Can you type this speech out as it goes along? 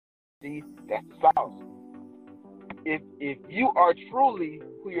See, that's the sauce. If you are truly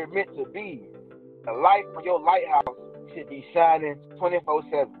who you're meant to be, the light on your lighthouse should be shining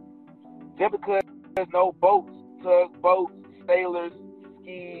 24/7. Just because there's no boats, tugboats, sailors,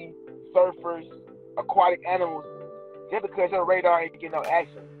 ski, surfers, aquatic animals, just because your radar ain't getting no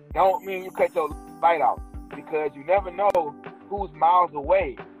action, don't mean you cut your light off. Because you never know who's miles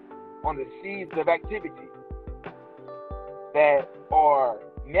away on the seas of activity that are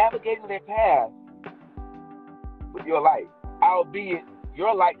navigating their path with your light. Albeit,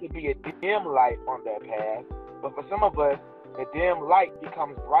 your light could be a dim light on that path, but for some of us, the dim light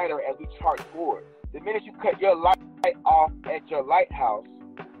becomes brighter as we charge forward. The minute you cut your light off at your lighthouse,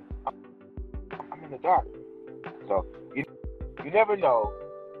 I'm in the dark. So you never know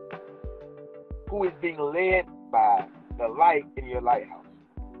who is being led by the light in your lighthouse.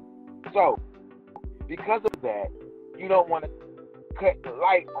 So because of that, you don't want to cut the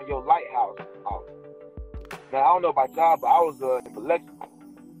light on your lighthouse off. Now, I don't know about y'all, but I was in the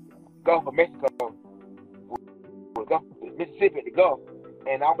Gulf of Mexico, Mississippi at the Gulf,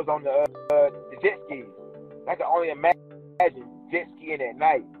 and I was on the jet skis. I can only imagine jet skiing at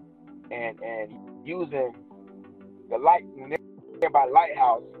night and using the light nearby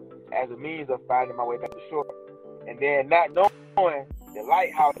lighthouse as a means of finding my way back to shore. And then not knowing the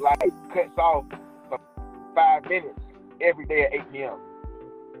lighthouse light cuts off for 5 minutes every day at 8 p.m.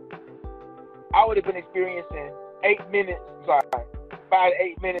 I would have been experiencing 5 to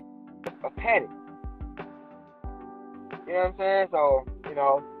 8 minutes of panic. You know what I'm saying? So,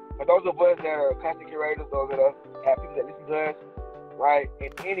 for those of us that are content curators, those that have people that listen to us, right,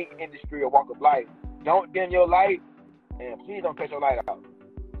 in any industry or walk of life, don't dim your light, and please don't cut your light out.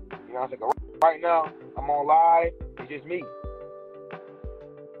 You know what I'm saying? Right now, I'm on live, it's just me.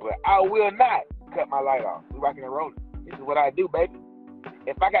 But I will not cut my light off. We rocking and rolling. This is what I do, baby.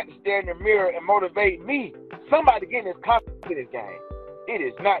 If I got to stare in the mirror and motivate me, somebody getting this confidence game, it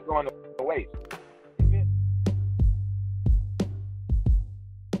is not going to waste.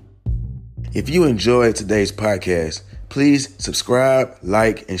 If you enjoyed today's podcast, please subscribe,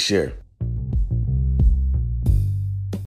 like, and share.